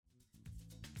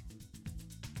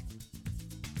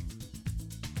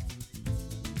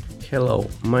Hello,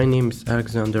 my name is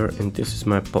Alexander and this is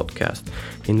my podcast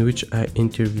in which I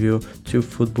interview two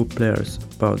football players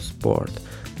about sport.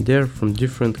 They're from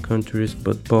different countries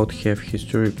but both have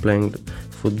history playing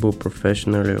football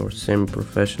professionally or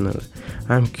semi-professionally.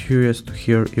 I'm curious to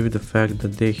hear if the fact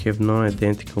that they have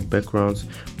non-identical backgrounds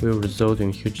will result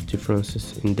in huge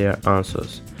differences in their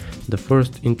answers. The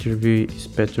first interviewee is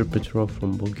Petr Petrov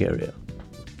from Bulgaria.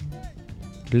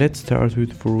 Let's start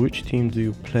with for which team do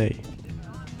you play?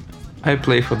 I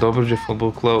play for Dobruja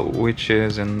Football Club, which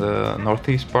is in the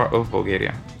northeast part of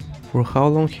Bulgaria. For how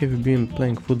long have you been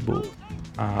playing football?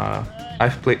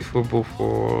 I've played football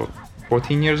for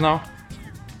 14 years now.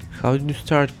 How did you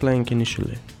start playing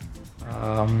initially?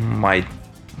 My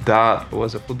dad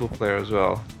was a football player as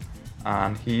well,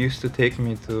 and he used to take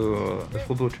me to the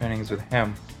football trainings with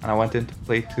him, and I went in to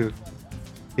play too.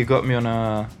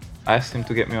 I asked him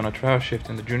to get me on a trial shift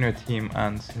in the junior team,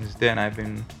 and since then I've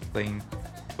been playing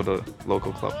for the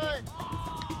local club.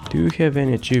 Do you have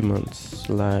any achievements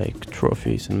like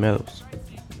trophies and medals?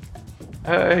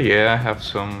 Yeah, I have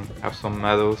some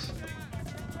medals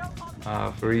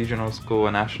for regional, school,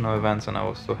 and national events, and I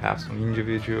also have some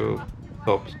individual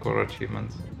top scorer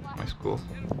achievements in my school.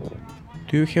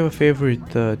 Do you have a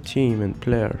favorite team and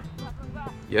player?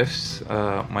 Yes,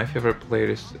 my favorite player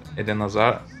is Eden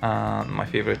Hazard, and my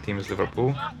favorite team is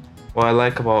Liverpool. What I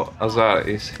like about Hazard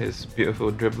is his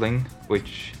beautiful dribbling,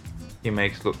 which he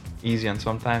makes look easy, and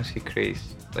sometimes he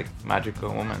creates like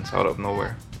magical moments out of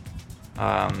nowhere.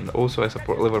 Also, I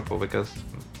support Liverpool because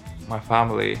my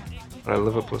family are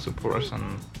Liverpool supporters, and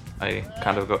I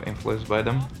kind of got influenced by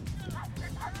them.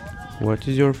 What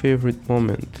is your favorite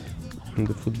moment in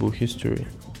the football history?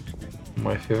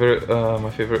 My favorite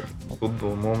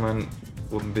football moment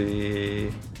would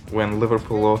be when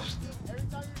Liverpool lost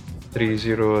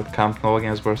 3-0 at Camp Nou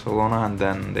against Barcelona, and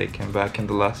then they came back in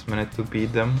the last minute to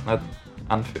beat them at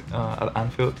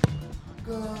Anfield.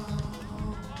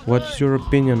 What is your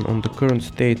opinion on the current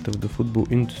state of the football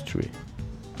industry?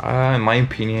 In my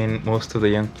opinion, most of the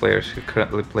young players who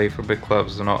currently play for big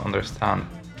clubs do not understand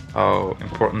how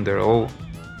important their role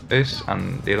is,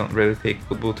 and they don't really take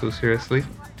football too seriously.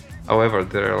 However,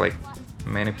 there are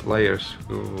many players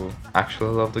who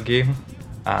actually love the game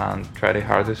and try their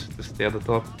hardest to stay at the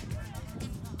top.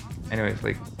 Anyways,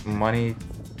 money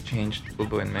changed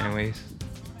football in many ways,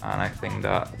 and I think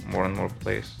that more and more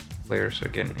players are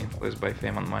getting influenced by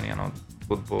fame and money, and not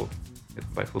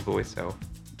by football itself.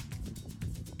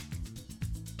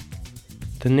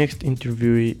 The next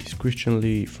interviewee is Christian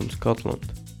Lee from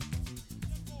Scotland.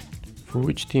 For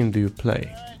which team do you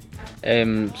play?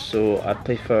 So I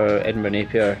play for Edinburgh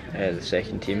Napier, the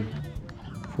second team.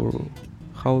 For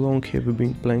how long have you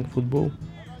been playing football?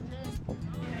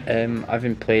 I've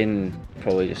been playing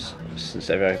probably just since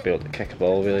ever I've been able to kick a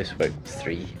ball, really, so about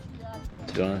 3,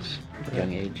 to be honest,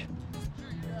 young age.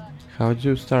 How did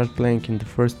you start playing in the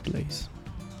first place?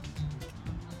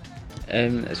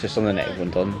 It's just something that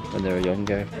everyone done when they were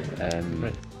younger.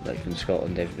 Like in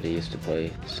Scotland, everybody used to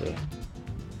play, so.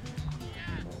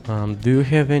 Do you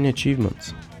have any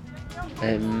achievements?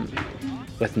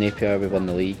 With Napier, we won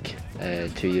the league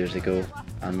 2 years ago,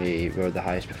 and we were the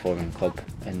highest performing club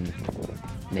in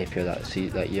Napier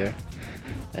that year.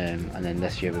 And then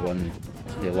this year we won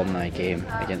the alumni game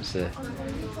against the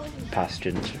past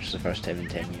students, which is the first time in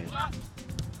 10 years.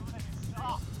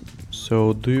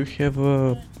 So, do you have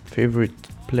a favorite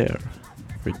player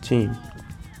or team?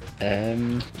 I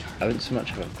wouldn't so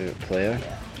much have a favorite player.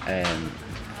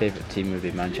 Favourite team would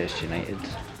be Manchester United.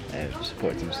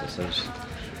 Supported them since I was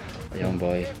a young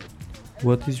boy.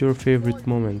 What is your favourite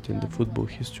moment in the football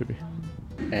history?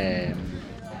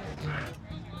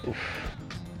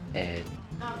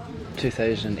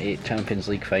 2008 Champions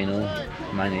League final.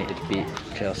 Man United beat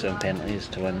Chelsea on penalties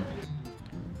to win.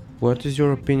 What is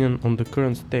your opinion on the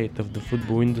current state of the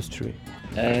football industry?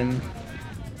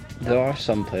 There are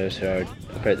some players who are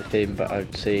about the fame, but I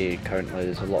would say currently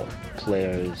there's a lot of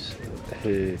players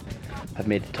who have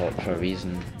made the top for a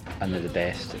reason, and they're the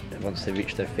best. Once they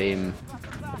reach their fame,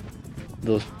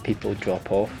 those people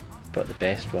drop off, but the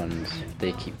best ones,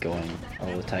 they keep going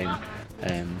all the time.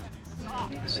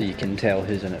 So you can tell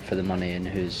who's in it for the money and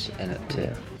who's in it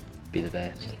to be the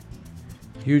best.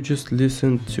 You just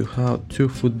listened to how two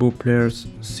football players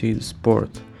see the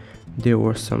sport. There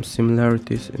were some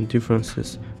similarities and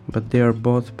differences, but they are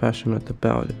both passionate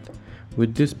about it.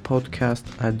 With this podcast,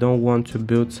 I don't want to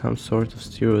build some sort of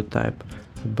stereotype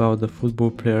about the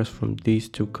football players from these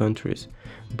two countries,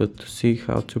 but to see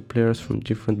how two players from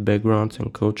different backgrounds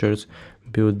and cultures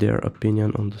build their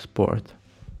opinion on the sport.